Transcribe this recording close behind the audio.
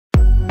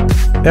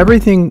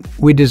Everything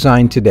we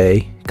design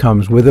today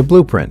comes with a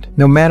blueprint.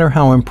 No matter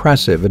how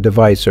impressive a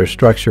device or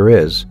structure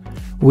is,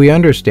 we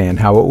understand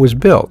how it was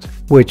built,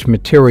 which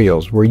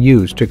materials were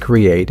used to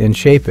create and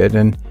shape it,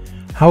 and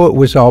how it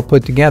was all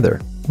put together.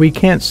 We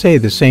can't say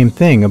the same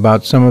thing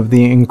about some of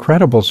the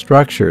incredible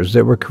structures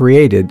that were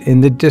created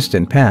in the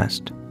distant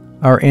past.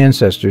 Our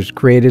ancestors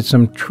created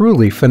some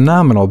truly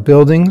phenomenal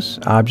buildings,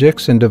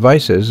 objects, and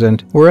devices,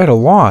 and were at a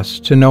loss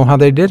to know how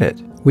they did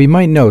it. We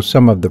might know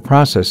some of the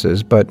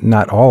processes, but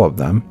not all of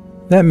them.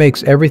 That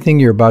makes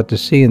everything you're about to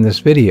see in this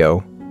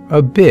video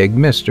a big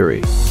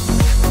mystery.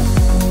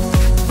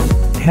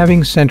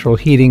 Having central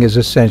heating is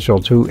essential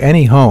to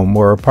any home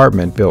or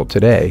apartment built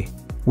today.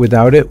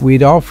 Without it,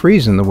 we'd all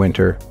freeze in the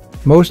winter.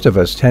 Most of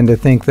us tend to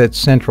think that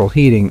central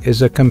heating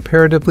is a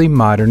comparatively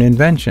modern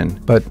invention,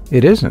 but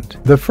it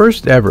isn't. The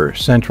first ever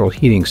central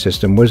heating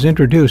system was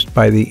introduced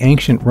by the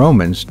ancient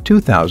Romans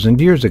 2,000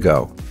 years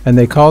ago, and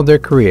they called their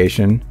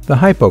creation the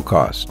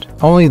hypocaust.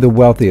 Only the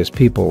wealthiest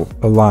people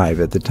alive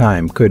at the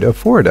time could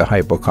afford a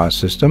hypocaust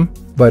system,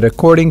 but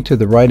according to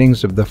the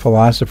writings of the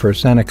philosopher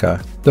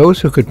Seneca,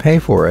 those who could pay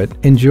for it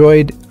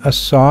enjoyed a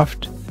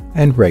soft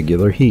and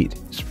regular heat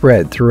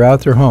spread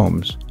throughout their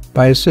homes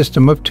by a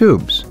system of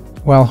tubes.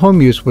 While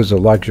home use was a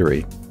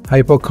luxury,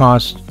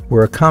 hypocausts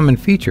were a common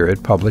feature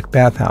at public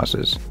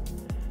bathhouses.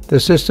 The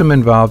system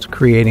involved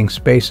creating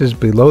spaces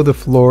below the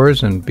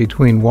floors and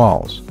between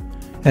walls,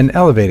 and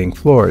elevating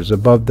floors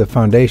above the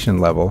foundation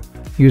level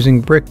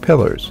using brick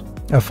pillars.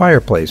 A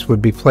fireplace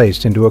would be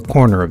placed into a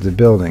corner of the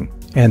building,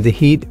 and the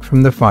heat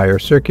from the fire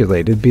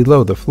circulated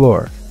below the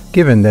floor.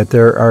 Given that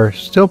there are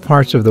still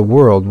parts of the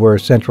world where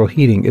central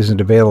heating isn't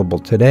available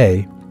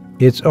today,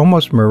 it's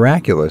almost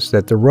miraculous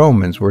that the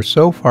Romans were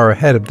so far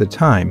ahead of the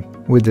time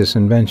with this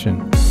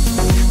invention.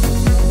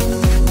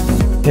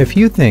 If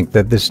you think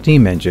that the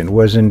steam engine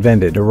was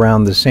invented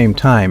around the same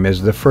time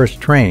as the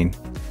first train,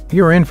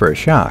 you're in for a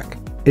shock.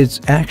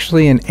 It's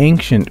actually an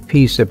ancient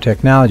piece of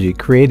technology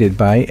created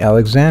by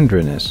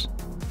Alexandrinus,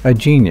 a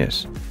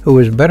genius who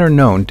is better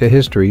known to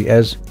history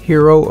as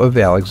Hero of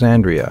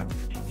Alexandria.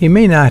 He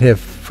may not have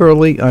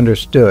fully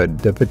understood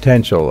the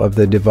potential of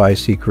the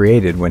device he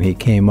created when he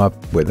came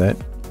up with it,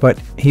 but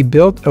he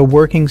built a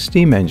working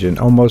steam engine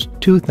almost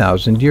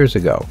 2,000 years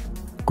ago.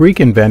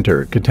 Greek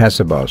inventor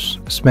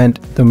Ctesibos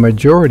spent the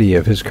majority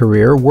of his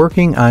career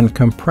working on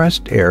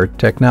compressed air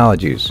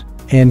technologies,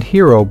 and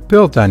Hero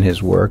built on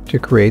his work to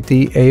create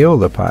the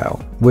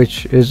aeolipile,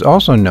 which is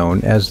also known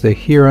as the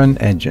Heron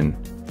engine.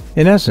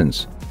 In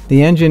essence,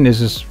 the engine is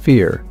a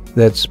sphere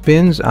that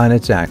spins on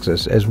its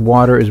axis as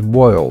water is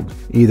boiled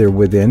either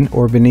within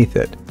or beneath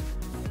it,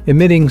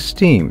 emitting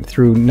steam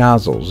through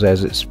nozzles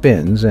as it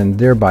spins and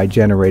thereby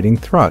generating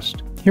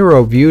thrust.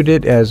 Hero viewed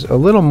it as a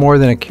little more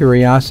than a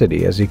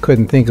curiosity, as he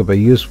couldn't think of a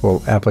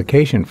useful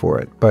application for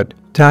it, but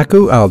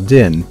Taqi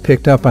al-Din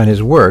picked up on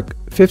his work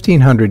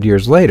 1,500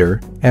 years later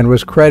and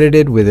was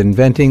credited with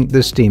inventing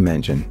the steam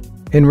engine.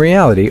 In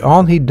reality,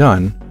 all he'd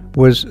done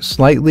was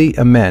slightly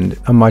amend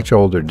a much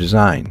older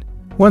design,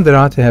 one that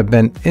ought to have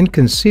been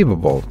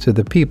inconceivable to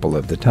the people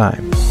of the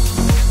time.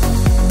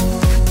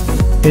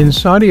 In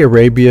Saudi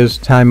Arabia's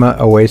Taima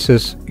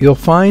Oasis, you'll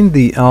find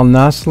the Al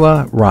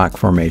Nasla rock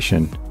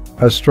formation,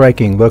 a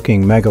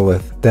striking-looking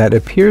megalith that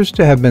appears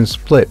to have been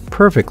split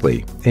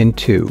perfectly in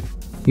two,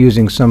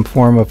 using some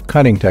form of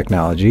cutting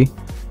technology,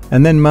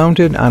 and then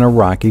mounted on a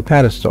rocky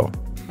pedestal.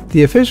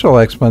 The official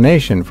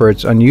explanation for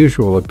its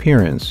unusual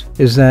appearance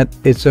is that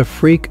it's a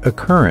freak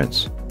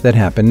occurrence that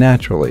happened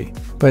naturally,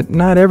 but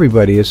not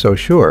everybody is so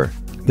sure.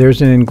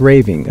 There's an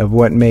engraving of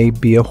what may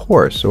be a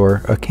horse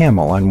or a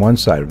camel on one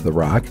side of the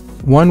rock,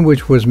 one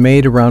which was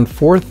made around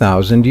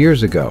 4,000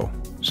 years ago.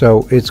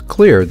 So it's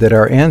clear that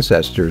our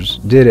ancestors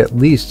did at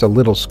least a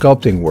little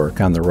sculpting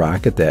work on the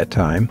rock at that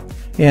time,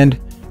 and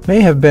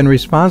may have been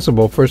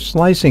responsible for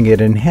slicing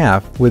it in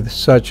half with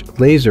such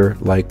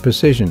laser-like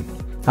precision.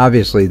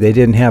 Obviously, they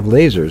didn't have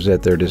lasers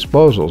at their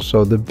disposal,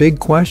 so the big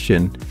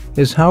question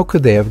is, how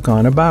could they have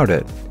gone about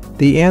it?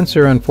 The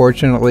answer,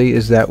 unfortunately,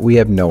 is that we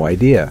have no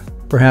idea.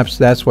 Perhaps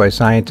that's why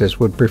scientists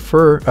would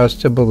prefer us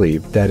to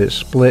believe that it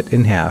split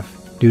in half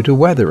due to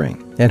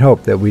weathering, and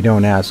hope that we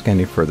don't ask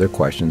any further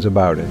questions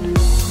about it.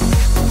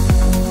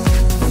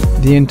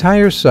 The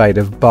entire site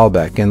of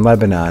Baalbek in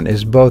Lebanon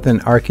is both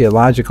an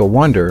archaeological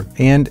wonder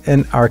and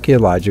an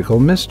archaeological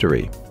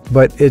mystery,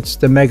 but it's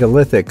the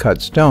megalithic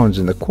cut stones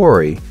in the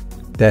quarry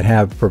that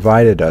have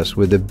provided us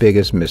with the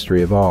biggest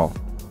mystery of all.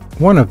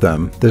 One of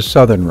them, the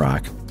Southern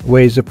Rock,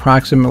 weighs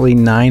approximately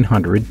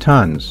 900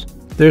 tons.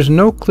 There's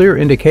no clear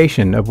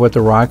indication of what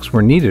the rocks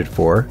were needed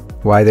for,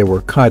 why they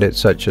were cut at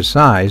such a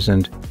size,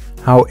 and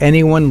how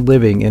anyone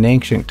living in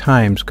ancient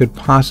times could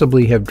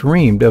possibly have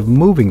dreamed of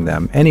moving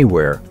them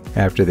anywhere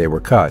after they were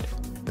cut.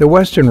 The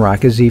Western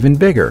Rock is even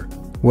bigger,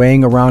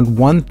 weighing around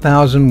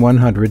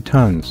 1,100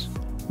 tons.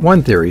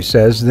 One theory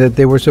says that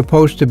they were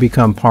supposed to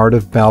become part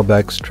of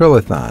Baalbek's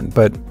trilithon,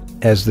 but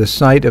as the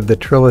site of the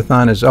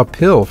trilithon is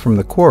uphill from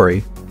the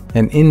quarry,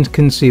 an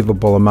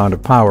inconceivable amount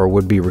of power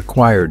would be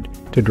required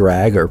to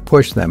drag or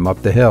push them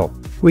up the hill.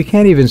 We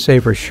can't even say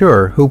for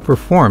sure who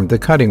performed the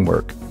cutting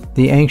work.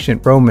 The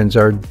ancient Romans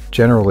are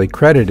generally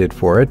credited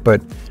for it,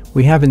 but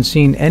we haven't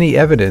seen any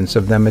evidence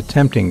of them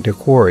attempting to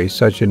quarry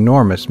such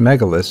enormous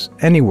megaliths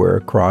anywhere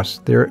across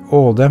their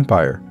old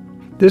empire.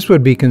 This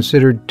would be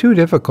considered too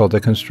difficult a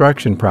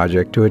construction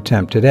project to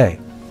attempt today,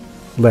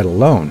 let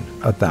alone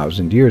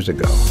 1,000 years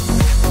ago.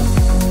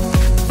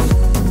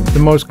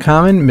 The most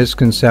common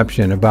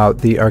misconception about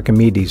the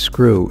Archimedes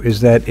screw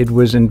is that it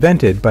was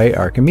invented by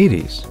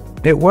Archimedes.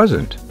 It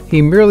wasn't.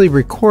 He merely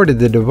recorded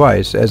the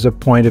device as a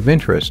point of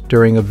interest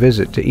during a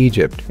visit to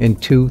Egypt in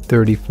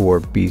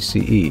 234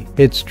 BCE.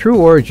 Its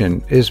true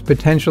origin is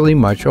potentially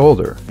much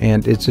older,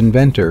 and its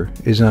inventor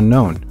is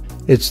unknown.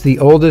 It's the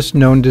oldest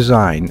known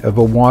design of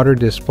a water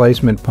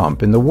displacement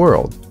pump in the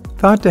world,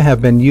 thought to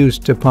have been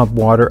used to pump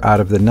water out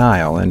of the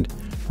Nile and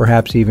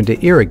perhaps even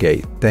to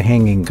irrigate the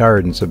Hanging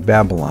Gardens of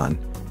Babylon,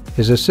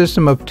 is a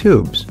system of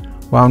tubes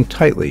wound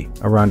tightly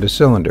around a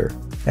cylinder.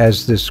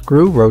 As the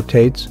screw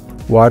rotates,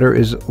 water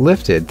is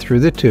lifted through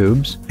the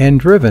tubes and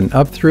driven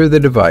up through the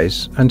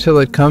device until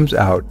it comes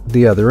out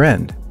the other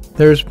end.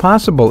 There is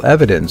possible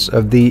evidence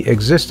of the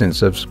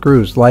existence of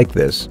screws like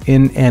this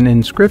in an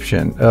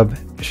inscription of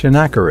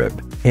Sennacherib,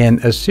 an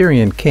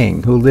Assyrian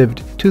king who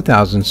lived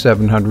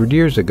 2,700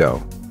 years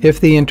ago. If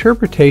the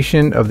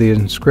interpretation of the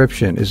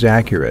inscription is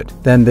accurate,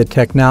 then the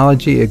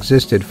technology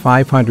existed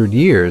 500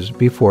 years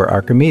before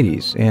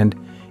Archimedes, and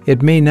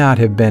it may not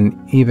have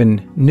been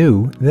even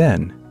new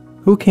then.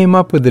 Who came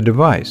up with the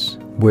device?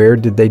 Where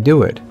did they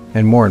do it?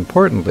 And more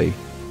importantly,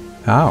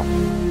 how?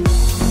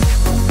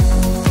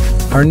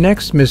 Our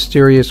next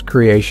mysterious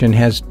creation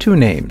has two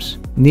names,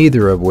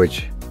 neither of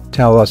which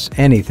tell us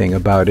anything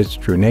about its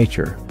true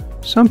nature.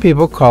 Some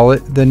people call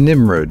it the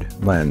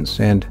Nimrud lens,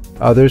 and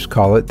others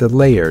call it the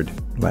Layard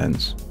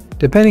lens.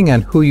 Depending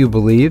on who you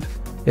believe,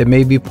 it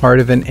may be part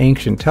of an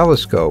ancient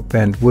telescope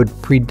and would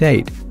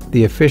predate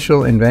the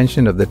official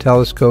invention of the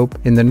telescope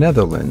in the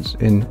Netherlands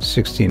in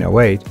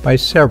 1608 by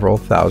several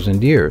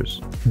thousand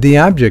years. The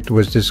object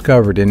was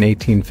discovered in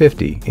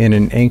 1850 in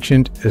an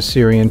ancient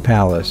Assyrian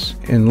palace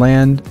in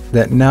land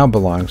that now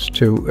belongs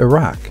to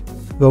Iraq.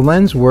 The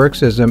lens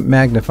works as a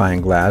magnifying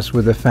glass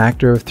with a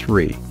factor of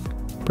 3,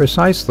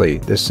 precisely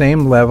the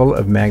same level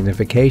of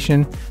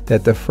magnification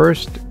that the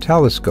first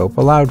telescope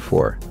allowed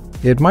for.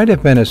 It might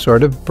have been a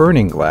sort of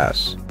burning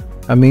glass,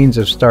 a means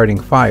of starting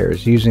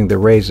fires using the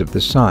rays of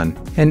the sun,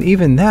 and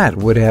even that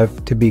would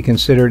have to be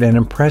considered an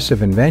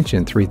impressive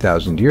invention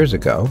 3,000 years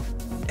ago.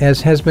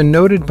 As has been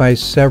noted by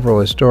several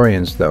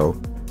historians, though,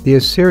 the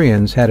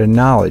Assyrians had a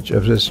knowledge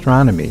of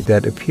astronomy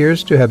that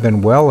appears to have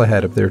been well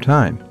ahead of their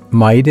time.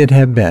 Might it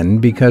have been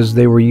because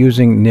they were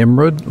using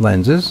Nimrud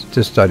lenses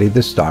to study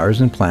the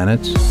stars and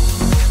planets?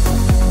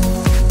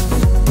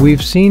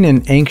 We've seen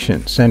an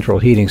ancient central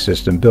heating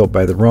system built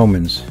by the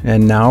Romans,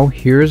 and now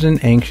here's an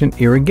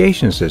ancient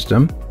irrigation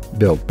system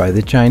built by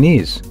the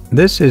Chinese.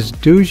 This is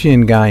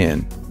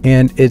Duzhengayan,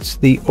 and it's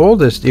the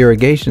oldest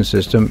irrigation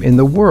system in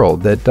the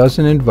world that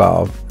doesn't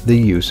involve the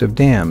use of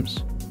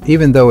dams.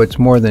 Even though it's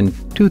more than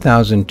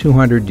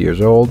 2,200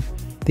 years old,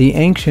 the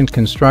ancient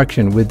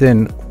construction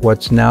within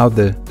what's now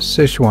the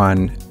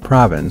Sichuan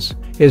province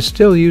is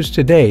still used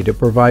today to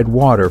provide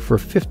water for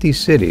 50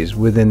 cities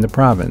within the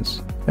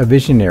province. A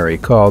visionary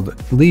called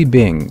Li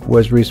Bing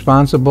was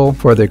responsible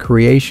for the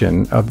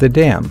creation of the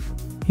dam.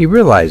 He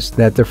realized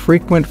that the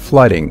frequent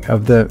flooding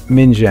of the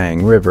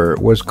Minjiang River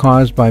was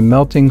caused by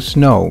melting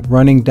snow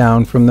running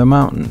down from the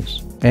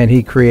mountains, and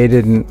he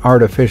created an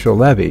artificial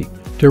levee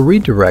to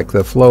redirect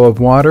the flow of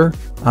water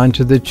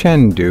onto the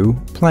Chengdu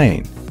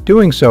Plain.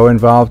 Doing so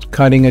involved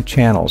cutting a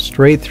channel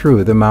straight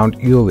through the Mount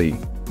Yuli.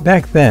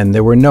 Back then,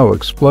 there were no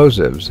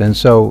explosives, and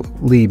so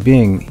Li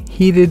Bing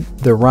heated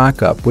the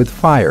rock up with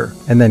fire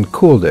and then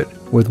cooled it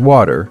with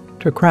water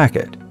to crack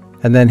it,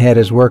 and then had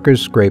his workers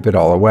scrape it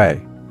all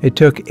away. It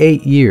took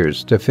 8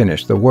 years to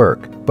finish the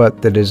work,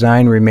 but the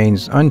design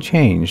remains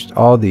unchanged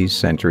all these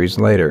centuries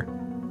later.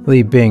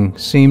 Li Bing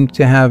seemed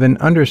to have an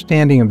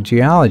understanding of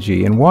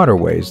geology and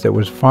waterways that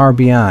was far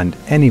beyond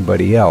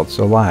anybody else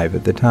alive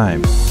at the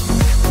time.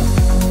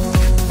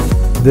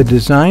 The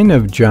design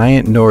of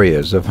giant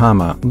norias of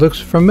Hama looks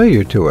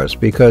familiar to us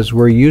because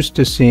we're used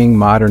to seeing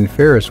modern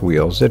Ferris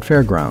wheels at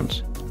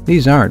fairgrounds.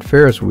 These aren't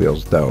Ferris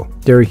wheels, though.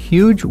 They're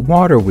huge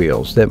water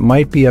wheels that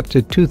might be up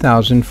to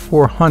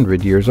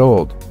 2,400 years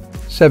old.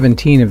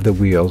 17 of the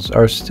wheels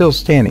are still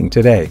standing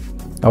today,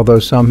 although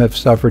some have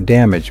suffered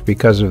damage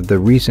because of the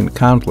recent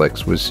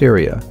conflicts with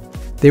Syria.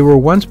 They were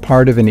once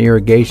part of an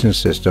irrigation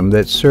system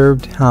that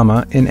served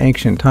Hama in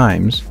ancient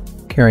times,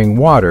 carrying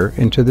water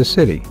into the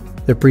city.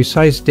 The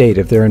precise date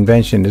of their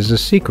invention is a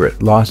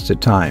secret lost to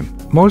time.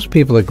 Most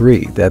people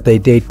agree that they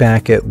date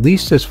back at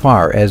least as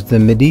far as the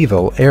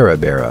medieval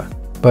Arab era,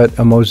 but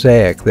a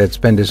mosaic that's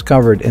been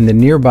discovered in the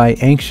nearby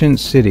ancient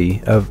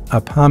city of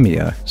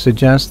Apamea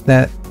suggests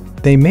that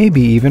they may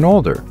be even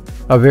older.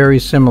 A very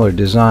similar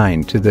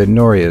design to the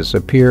norias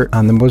appear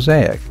on the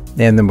mosaic,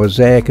 and the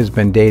mosaic has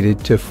been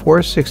dated to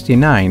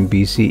 469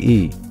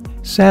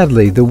 BCE.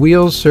 Sadly, the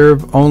wheels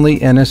serve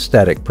only an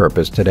aesthetic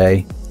purpose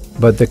today.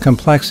 but the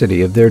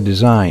complexity of their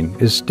design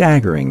is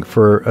staggering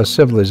for a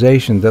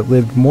civilization that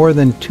lived more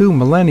than 2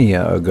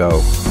 millennia ago.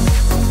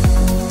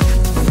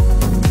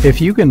 If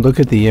you can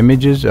look at the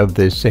images of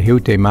the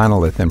Sehute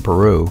monolith in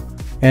Peru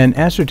and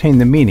ascertain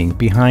the meaning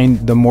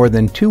behind the more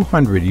than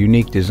 200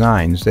 unique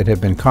designs that have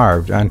been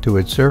carved onto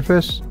its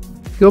surface,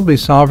 you'll be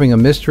solving a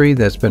mystery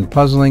that's been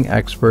puzzling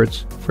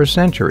experts for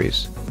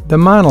centuries. The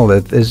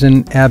monolith is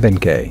in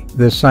Abancay,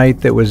 the site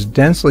that was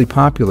densely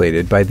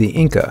populated by the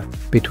Inca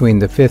between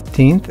the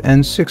 15th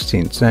and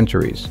 16th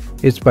centuries.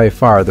 It's by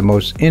far the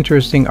most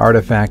interesting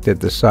artifact at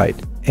the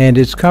site, and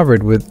it's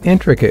covered with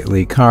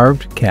intricately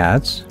carved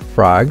cats,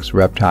 frogs,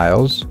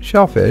 reptiles,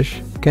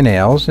 shellfish,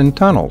 canals, and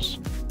tunnels.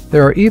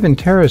 There are even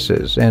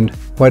terraces and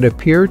what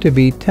appear to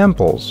be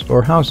temples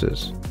or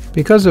houses.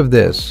 Because of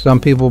this, some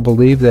people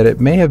believe that it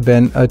may have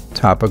been a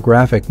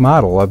topographic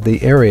model of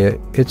the area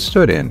it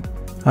stood in,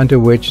 onto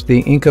which the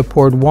Inca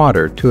poured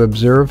water to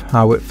observe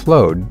how it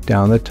flowed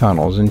down the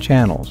tunnels and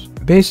channels.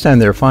 Based on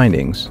their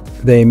findings,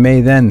 they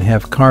may then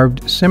have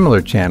carved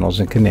similar channels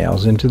and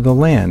canals into the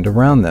land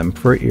around them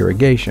for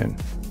irrigation.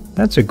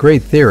 That's a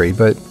great theory,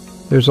 but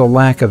there's a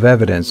lack of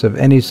evidence of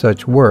any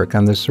such work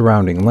on the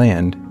surrounding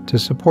land to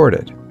support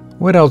it.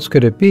 What else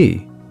could it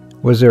be?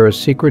 Was there a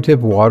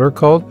secretive water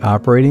cult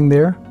operating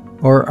there?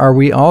 Or are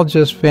we all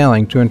just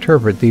failing to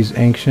interpret these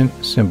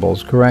ancient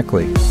symbols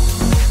correctly?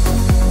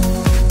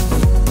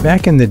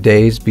 Back in the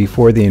days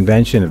before the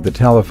invention of the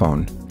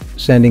telephone,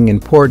 sending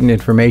important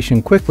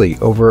information quickly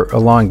over a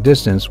long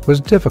distance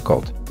was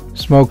difficult.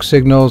 Smoke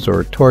signals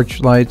or torch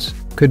lights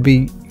could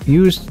be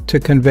used to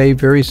convey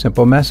very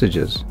simple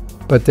messages,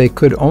 but they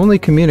could only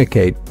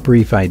communicate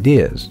brief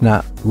ideas,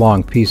 not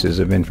long pieces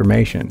of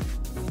information.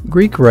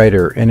 Greek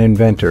writer and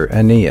inventor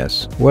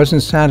Aeneas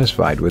wasn't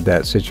satisfied with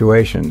that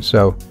situation,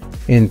 so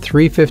in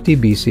 350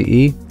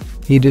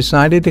 BCE, he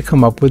decided to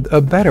come up with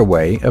a better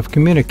way of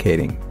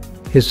communicating.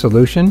 His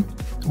solution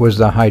was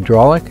the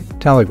hydraulic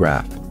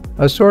telegraph,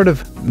 a sort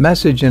of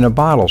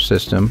message-in-a-bottle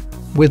system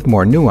with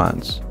more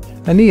nuance.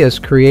 Aeneas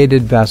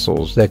created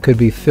vessels that could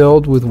be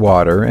filled with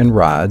water and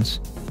rods,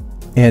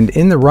 and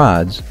in the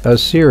rods, a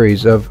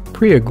series of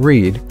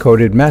pre-agreed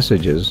coded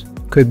messages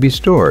could be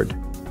stored.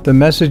 The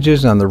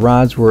messages on the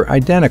rods were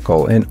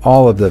identical in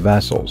all of the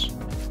vessels.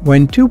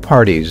 When two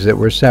parties that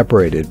were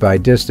separated by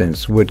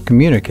distance would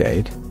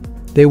communicate,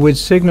 they would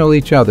signal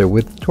each other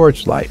with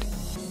torchlight,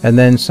 and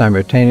then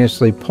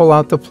simultaneously pull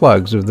out the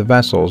plugs of the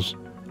vessels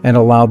and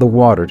allow the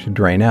water to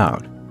drain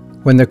out.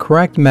 When the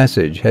correct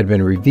message had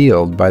been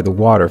revealed by the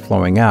water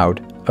flowing out,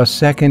 a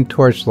second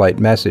torchlight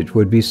message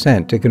would be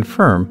sent to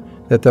confirm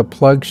that the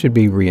plug should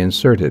be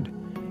reinserted,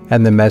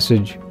 and the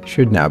message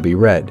should now be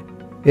read.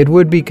 It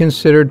would be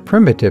considered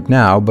primitive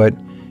now, but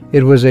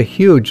it was a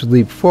huge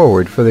leap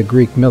forward for the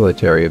Greek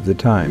military of the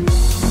time.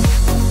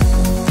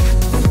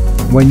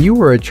 When you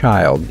were a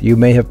child, you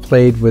may have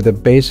played with a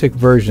basic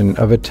version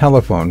of a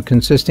telephone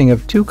consisting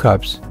of two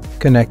cups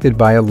connected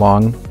by a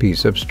long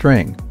piece of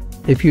string.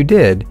 If you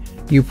did,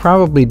 you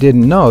probably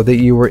didn't know that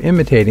you were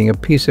imitating a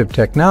piece of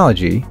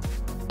technology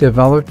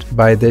developed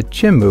by the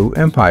Chimmu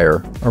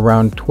Empire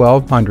around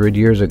 1200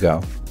 years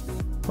ago.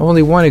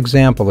 Only one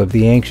example of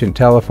the ancient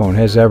telephone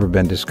has ever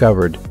been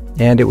discovered,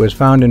 and it was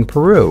found in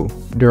Peru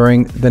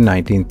during the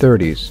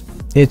 1930s.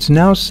 It's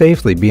now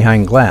safely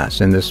behind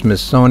glass in the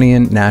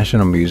Smithsonian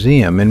National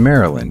Museum in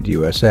Maryland,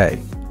 USA.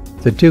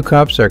 The two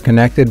cups are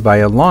connected by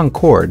a long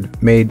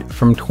cord made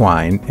from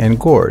twine and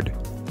gourd,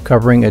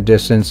 covering a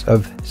distance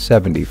of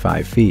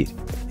 75 feet.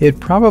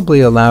 It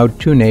probably allowed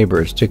two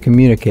neighbors to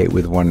communicate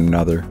with one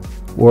another,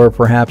 or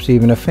perhaps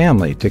even a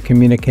family to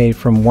communicate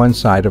from one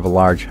side of a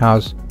large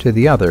house to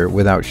the other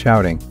without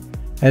shouting.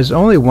 As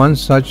only one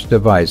such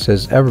device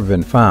has ever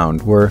been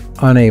found, we're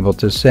unable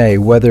to say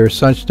whether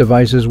such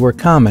devices were a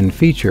common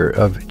feature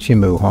of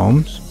Chimmu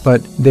homes,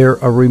 but they're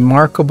a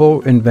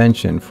remarkable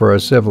invention for a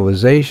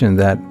civilization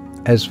that,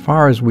 as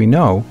far as we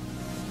know,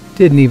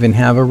 didn't even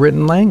have a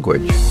written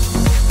language.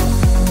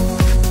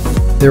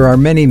 There are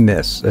many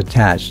myths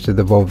attached to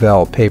the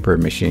Vauvel paper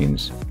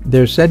machines.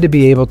 They're said to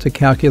be able to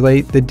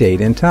calculate the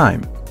date and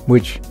time,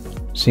 which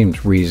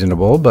seems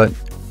reasonable, but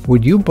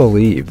would you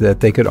believe that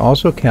they could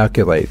also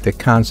calculate the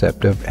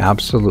concept of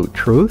absolute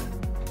truth?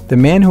 The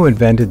man who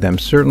invented them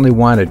certainly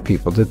wanted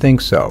people to think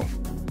so.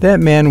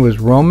 That man was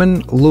Roman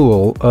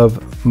Lull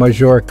of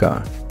Majorca,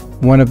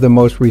 one of the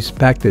most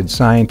respected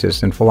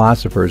scientists and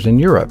philosophers in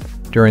Europe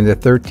during the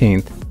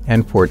 13th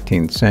and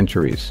 14th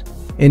centuries.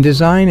 In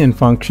design and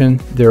function,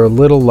 they're a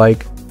little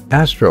like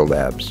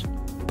astrolabes,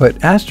 but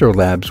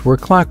astrolabes were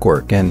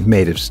clockwork and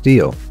made of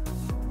steel.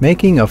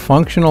 Making a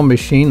functional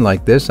machine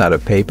like this out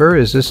of paper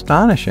is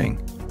astonishing.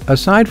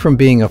 Aside from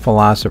being a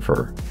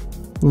philosopher,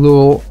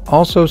 Lull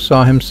also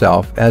saw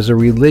himself as a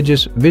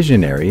religious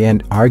visionary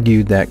and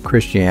argued that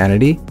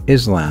Christianity,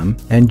 Islam,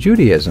 and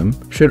Judaism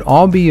should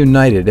all be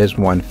united as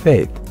one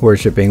faith,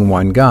 worshiping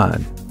one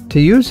God. To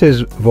use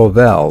his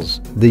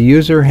Vauvels, the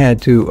user had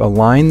to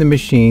align the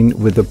machine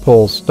with the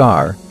pole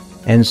star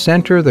and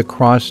center the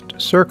crossed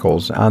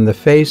circles on the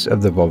face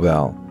of the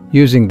Vauvel.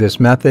 Using this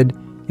method,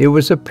 it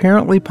was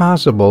apparently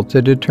possible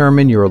to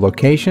determine your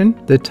location,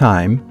 the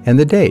time, and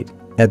the date.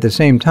 At the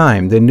same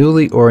time, the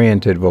newly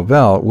oriented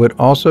Vauvel would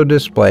also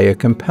display a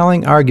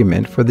compelling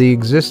argument for the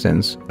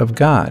existence of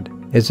God.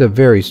 It's a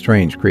very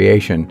strange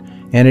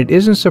creation, and it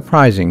isn't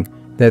surprising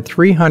that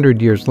 300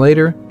 years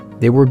later,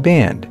 they were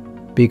banned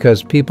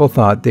because people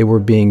thought they were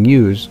being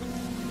used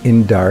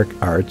in dark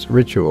arts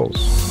rituals.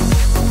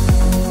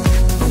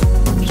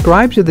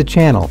 Subscribe to the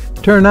channel,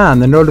 turn on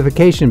the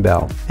notification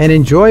bell, and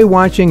enjoy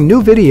watching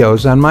new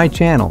videos on my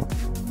channel.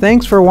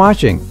 Thanks for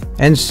watching,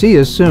 and see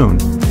you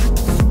soon.